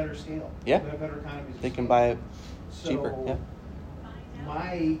and better scale. Yeah. Better economies. They can buy it cheaper. So, Yeah.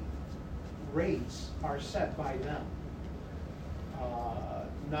 my rates are set by them,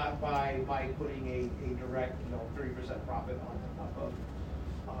 not by putting a direct 30% profit on top of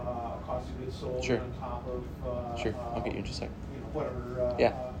cost of goods sold, Sure. on top of Sure. I'll get you in just a second. whatever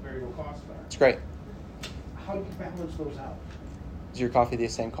Yeah. variable costs are. It's great. How do you balance those out? Is your coffee the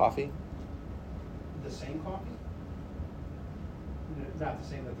same coffee? The same coffee? Not the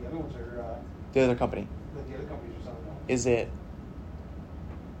same that the other ones are. The other company. That the other companies are selling. Is it,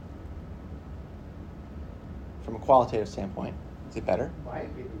 from a qualitative standpoint, is it better? My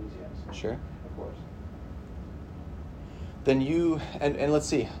opinion is yes. Sure. Of course. Then and let's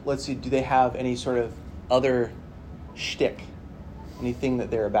see, do they have any sort of other shtick? Anything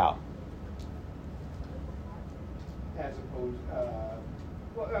that they're about? As opposed,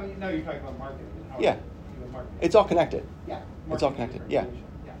 now you're talking about marketing. And how Yeah. marketing. It's all connected. Yeah. It's all marketing connected. Yeah. differentiation.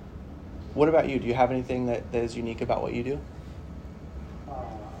 Yeah. What about you? Do you have anything that is unique about what you do?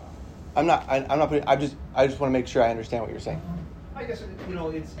 I just want to make sure I understand what you're saying. I guess it's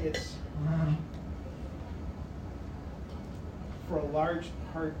for a large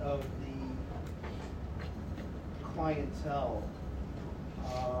part of the clientele.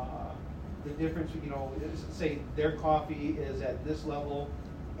 The difference, is, say their coffee is at this level,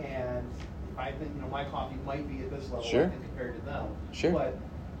 and I think my coffee might be at this level. Sure. I think, compared to them. Sure. But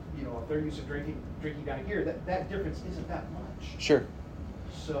if they're used to drinking down here, that difference isn't that much. Sure.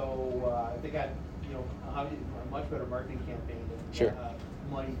 So they got a much better marketing campaign and Sure.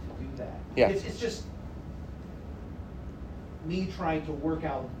 Money to do that. Yeah. It's just me trying to work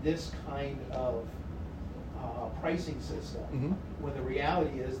out this kind of pricing system. Mm-hmm. When the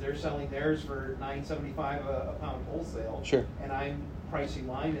reality is they're selling theirs for $9.75 a pound wholesale. Sure. And I'm pricing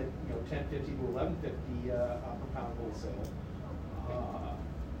mine at $10.50 to $11.50 per pound wholesale.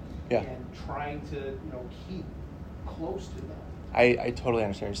 Yeah. And trying to keep close to them. I totally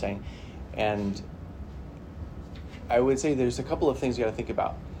understand what you're saying. And I would say there's a couple of things you got to think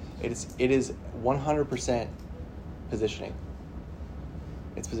about. It is 100% positioning.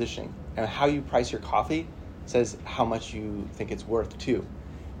 It's positioning. And how you price your coffee says how much you think it's worth too.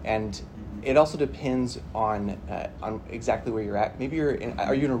 And it also depends on exactly where you're at. Maybe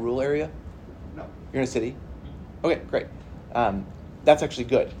are you in a rural area? No. You're in a city? Okay, great. That's actually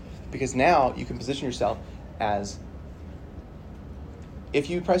good. Because now you can position yourself as, if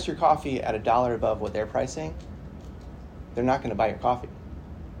you price your coffee at $1 above what they're pricing, they're not going to buy your coffee.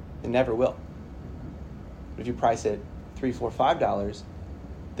 They never will. But if you price it $3, $4, $5,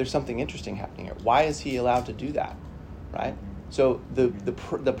 there's something interesting happening here. Why is he allowed to do that, right? So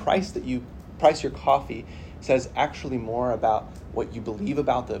the price that you price your coffee says actually more about what you believe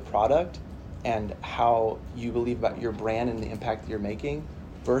about the product and how you believe about your brand and the impact that you're making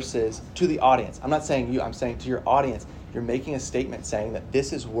versus to the audience. I'm not saying you, I'm saying to your audience, you're making a statement saying that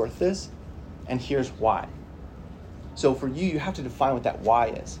this is worth this and here's why. So for you, you have to define what that why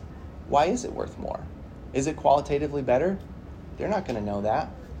is. Why is it worth more? Is it qualitatively better? They're not going to know that.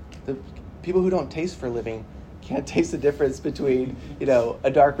 The people who don't taste for a living can't taste the difference between,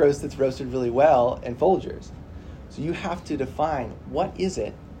 a dark roast that's roasted really well and Folgers. So you have to define what is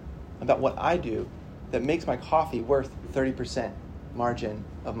it about what I do that makes my coffee worth 30% margin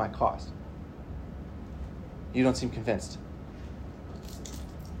of my cost. You don't seem convinced.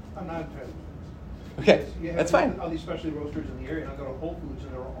 I'm not entirely. Okay, You have that's fine. all these specialty roasters in the area, and I go to Whole Foods,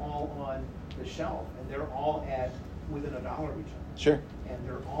 and they're all on the shelf, and they're all at within $1 each other. Sure. And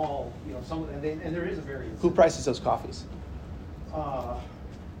they're all, and there is a variance. Who prices those coffees? I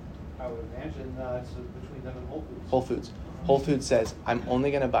would imagine it's between them and Whole Foods. Whole Foods. Whole Foods says, I'm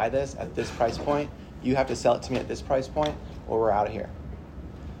only going to buy this at this price point. You have to sell it to me at this price point, or we're out of here.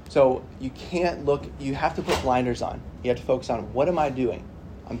 So you can't you have to put blinders on. You have to focus on, what am I doing?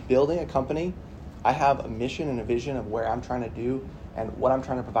 I'm building a company. I have a mission and a vision of where I'm trying to do and what I'm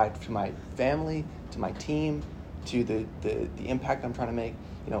trying to provide to my family, to my team, to the impact I'm trying to make,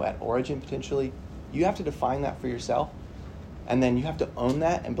 at Origin potentially. You have to define that for yourself. And then you have to own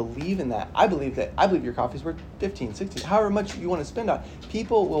that and believe in that. I believe your coffee's worth $15, $16, however much you want to spend on.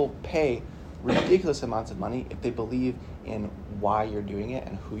 People will pay ridiculous amounts of money if they believe in why you're doing it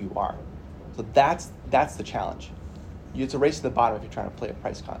and who you are. So that's the challenge. It's a race to the bottom if you're trying to play a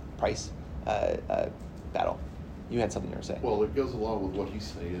price battle. You had something you were saying. Well, it goes along with what he's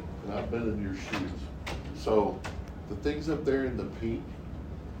saying, and I've been in your shoes. So the things up there in the pink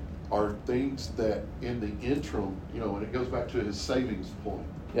are things that in the interim, and it goes back to his savings point.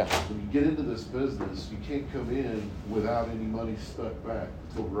 Yeah. When you get into this business, you can't come in without any money stuck back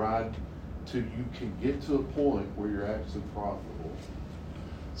to ride till you can get to a point where you're actually profitable.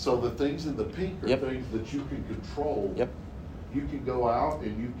 So the things in the pink are things that you can control. Yep. You can go out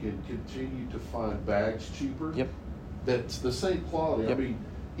and you can continue to find bags cheaper. Yep. That's the same quality. Yep. I mean,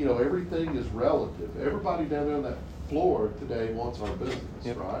 everything is relative. Everybody down there on that floor today wants our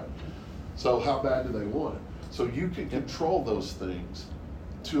business, right? So how bad do they want it? So you can control those things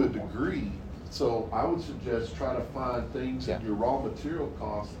to a degree. So I would suggest try to find things in your raw material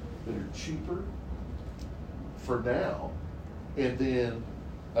costs that are cheaper for now, and then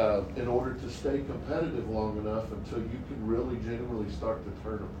in order to stay competitive long enough until you can really genuinely start to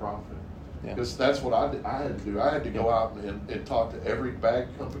turn a profit. Because that's what I had to do. I had to go out and talk to every bag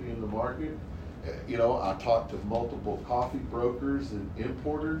company in the market. I talked to multiple coffee brokers and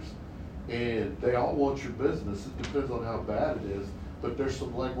importers, and they all want your business. It depends on how bad it is, but there's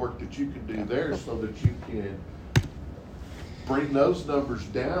some legwork that you can do there so that you can bring those numbers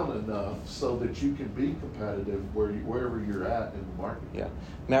down enough so that you can be competitive wherever you're at in the market. Yeah,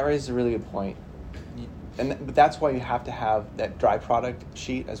 Matt raises a really good point. But that's why you have to have that dry product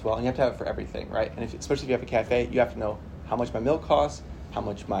sheet as well. And you have to have it for everything, right? And especially if you have a cafe, you have to know how much my milk costs, how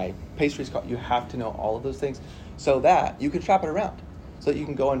much my pastries cost. You have to know all of those things so that you can shop it around, so that you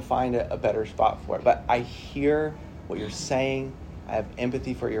can go and find a better spot for it. But I hear what you're saying. I have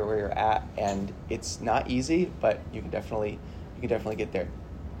empathy for where you're at, and it's not easy, but you can definitely get there.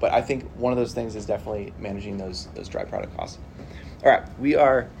 But I think one of those things is definitely managing those dry product costs. All right, we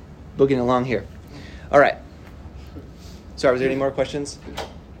are boogieing along here. All right. Sorry, was there any more questions?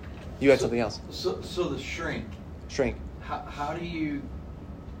 You had something else. So the shrink. Shrink. How do you?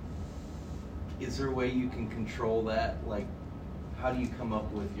 Is there a way you can control that? Like, how do you come up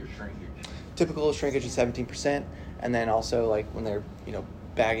with your shrinkage? Typical shrinkage is 17%, and then also like when they're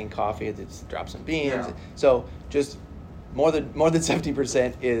bagging coffee, it drops some beans. Yeah. So just more than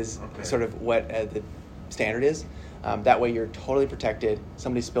 70% is sort of what the standard is. That way you're totally protected.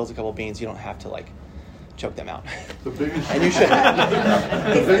 Somebody spills a couple beans, you don't have to choke them out. The biggest and you shouldn't.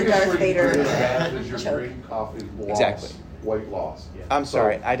 The biggest Darth Vader is your choke. green coffee loss, Exactly. weight loss. Yeah. I'm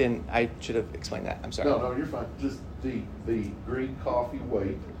sorry, I should have explained that. I'm sorry. No, you're fine. Just the green coffee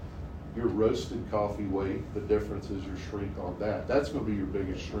weight, your roasted coffee weight, the difference is your shrink on that. That's going to be your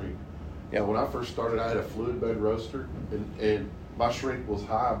biggest shrink. Yeah. When I first started, I had a fluid bed roaster, and my shrink was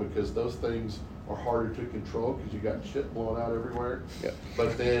high because those things are harder to control because you got shit blowing out everywhere. Yep.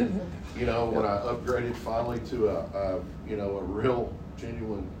 But then, when I upgraded finally to a real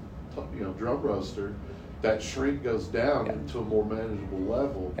genuine, drum roaster, that shrink goes down into a more manageable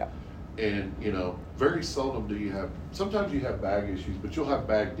level. Yeah. And, very seldom do you have, sometimes you have bag issues, but you'll have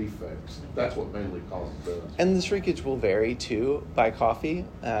bag defects. That's what mainly causes those. And the shrinkage will vary too by coffee,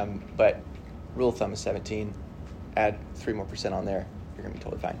 but rule of thumb is 17. Add 3% more on there, you're going to be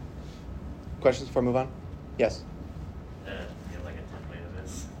totally fine. Questions before I move on? Yes? Do you have like a template of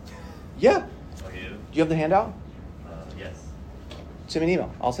this? Yeah. Oh, you do? Do you have the handout? Yes. Send me an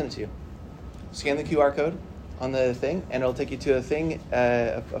email. I'll send it to you. Scan the QR code on the thing, and it'll take you to a thing,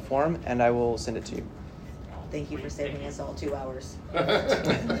 a form, and I will send it to you. Thank you for saving us all 2 hours.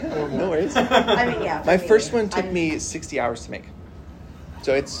 No worries. I mean, yeah. My first one took me 60 hours to make.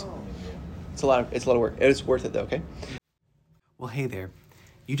 So it's a lot of work. It is worth it though, okay? Well, hey there.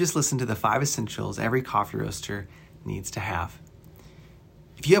 You just listened to the 5 essentials every coffee roaster needs to have.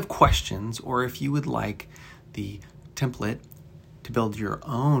 If you have questions, or if you would like the template to build your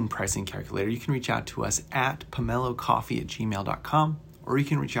own pricing calculator, you can reach out to us at pomelocoffee@gmail.com, or you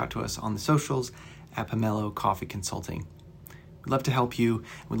can reach out to us on the socials at Pomelo Coffee Consulting. We'd love to help you.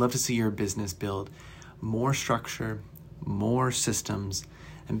 We'd love to see your business build more structure, more systems,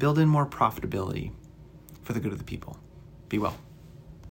 and build in more profitability for the good of the people. Be well.